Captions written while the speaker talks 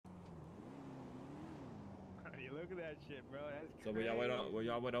Look at that shit, bro. That's crazy. So when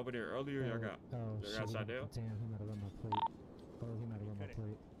y'all went over there earlier, y'all got shot down? Damn, he might have run my plate. Oh, he might have run my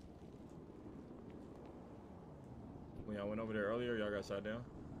plate. When y'all went over there earlier, y'all got shot down?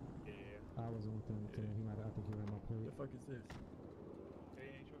 Yeah. I wasn't with him. Yeah. He might have, I think he ran my plate. What the fuck is this?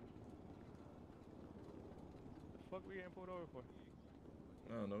 Hey, ain't sure. The fuck we getting pulled over for?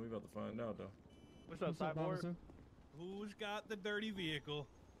 I don't know. We about to find out though. What's up, Cyborg? Who's got the dirty vehicle?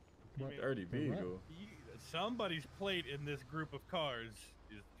 What dirty vehicle? Somebody's plate in this group of cars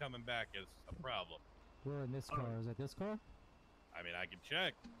is coming back as a problem. We're in this car. Is that this car? I mean, I can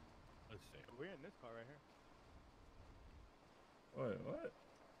check. Let's see. We're in this car right here. What?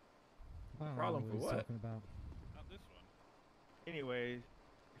 Problem for what? Talking about. Not this one. Anyways,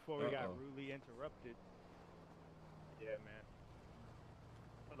 before we got rudely interrupted. Yeah, man.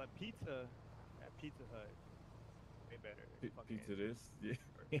 But like pizza at Pizza Hut. Way better. Pizza this? Yeah.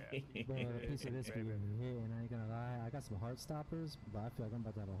 Bro, pizza this be and I ain't gonna lie, I got some heart stoppers, but I feel like I'm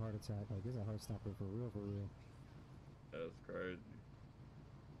about to have a heart attack. Like, this is a heart stopper for real, for real. That's crazy.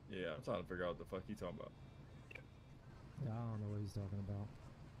 Yeah, I'm trying to figure out what the fuck he talking about. Yeah, I don't know what he's talking about.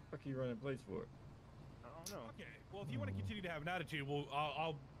 Fuck he running plates for? I don't know. Okay, well, if you want to continue to have an attitude, well,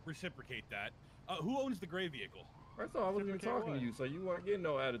 I'll reciprocate that. Who owns the gray vehicle? First of all, I wasn't even talking to you, so you weren't getting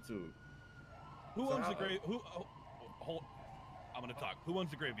no attitude. Who owns the gray? I'm gonna talk. Who owns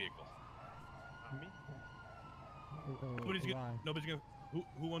the gray vehicle? Me. Nobody's gonna.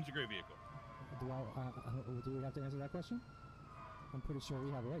 Who owns the gray vehicle? Do we have to answer that question? I'm pretty sure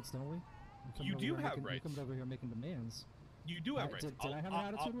we have rights, don't we? You do have rights. You come over here making demands. You do have rights. Did I have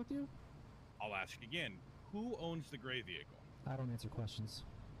an attitude with you? I'll ask again. Who owns the gray vehicle? I don't answer questions.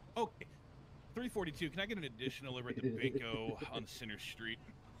 Okay. 342, can I get an additional over at the Banco on Center Street?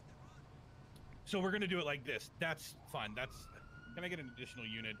 So we're going to do it like this. That's fine. Can I get an additional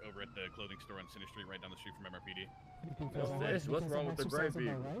unit over at the clothing store on Center Street right down the street from MRPD? What's wrong with the gray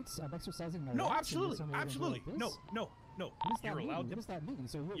vehicle? I'm exercising my rights. No, absolutely. Absolutely. Like no. You're allowed to. What does that mean?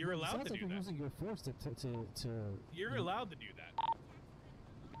 So you're allowed to do that. You're using your force to... You're allowed to do that.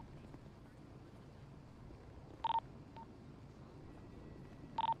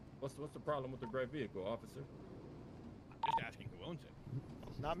 What's the problem with the gray vehicle, officer? I'm just asking who owns it.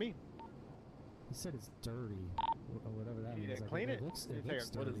 Not me. He said it's dirty, or whatever that means. Clean it. It looks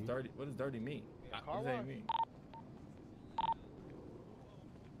what does dirty? What does dirty mean? What does that mean?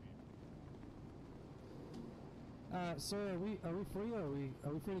 Sir, are we free? Or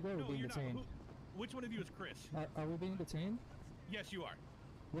are we free to go? Or being detained? Which one of you is Chris? Are we being detained? Yes, you are.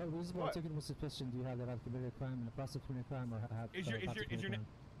 What reasonable articulable suspicion do you have that I've committed a crime and the process of committing a crime, or have? Is your name?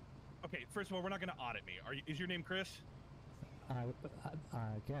 Okay, first of all, we're not going to audit me. Is your name Chris?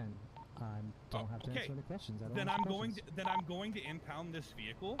 Again, I don't have to answer any questions. Then I'm going to impound this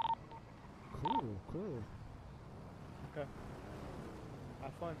vehicle. Cool. Okay.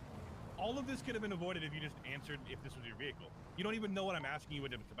 Have fun. All of this could have been avoided if you just answered if this was your vehicle. You don't even know what I'm asking you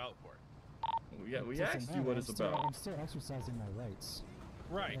what it's about for. Yeah, we asked you what it's about. I'm still exercising my rights.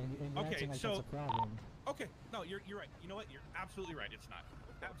 Right. And okay, like so that's a problem. Okay, no, you're right. You know what? You're absolutely right. It's not.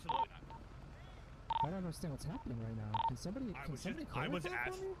 Absolutely not. I don't understand what's happening right now. Can somebody I was clarify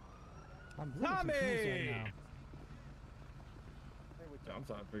for me? I'm really Tommy! confused right now. I'm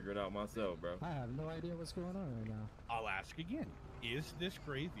trying to figure it out myself, bro. I have no idea what's going on right now. I'll ask again. Is this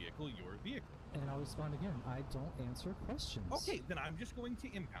gray vehicle your vehicle? And I'll respond again. I don't answer questions. Okay, then I'm just going to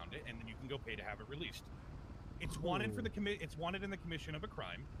impound it, and then you can go pay to have it released. It's wanted for the It's wanted in the commission of a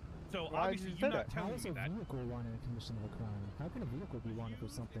crime. So obviously you're not telling me that. How is a vehicle wanted in the commission of a crime? How can a vehicle be wanted for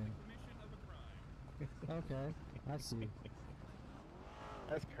something? Okay, I see.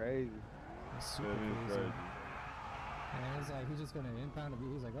 That's crazy. That's super crazy. And it's like he's just gonna impound a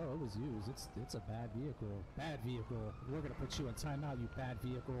vehicle. He's like, oh, it was used. It's a bad vehicle. Bad vehicle. We're gonna put you in timeout, you bad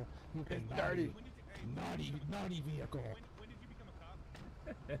vehicle. You been dirty. Naughty vehicle. When did you become a cop?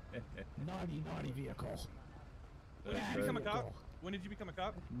 Naughty vehicle. When did you become a cop? When did you become a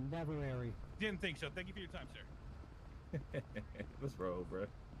cop? Never, Harry. Didn't think so. Thank you for your time, sir. Let's roll, bro.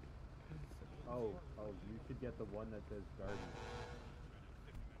 Oh, you should get the one that says garden.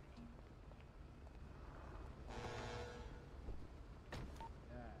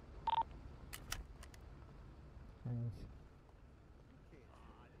 Yeah. Thanks.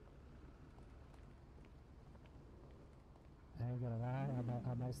 I ain't gonna lie,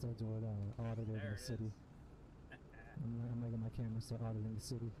 I might start doing auditing in the city. I'm making my camera start auditing the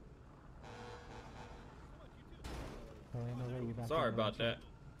city. Oh, ain't no way you back. Sorry about that.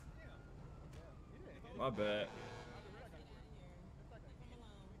 My bad.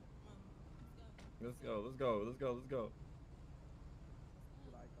 Let's go. Good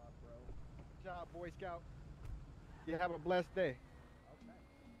job, Boy Scout. You have a blessed day.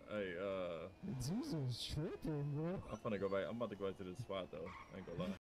 Hey, Jesus tripping, bro. I'm gonna go back. I'm about to go back to this spot though. I ain't gonna lie.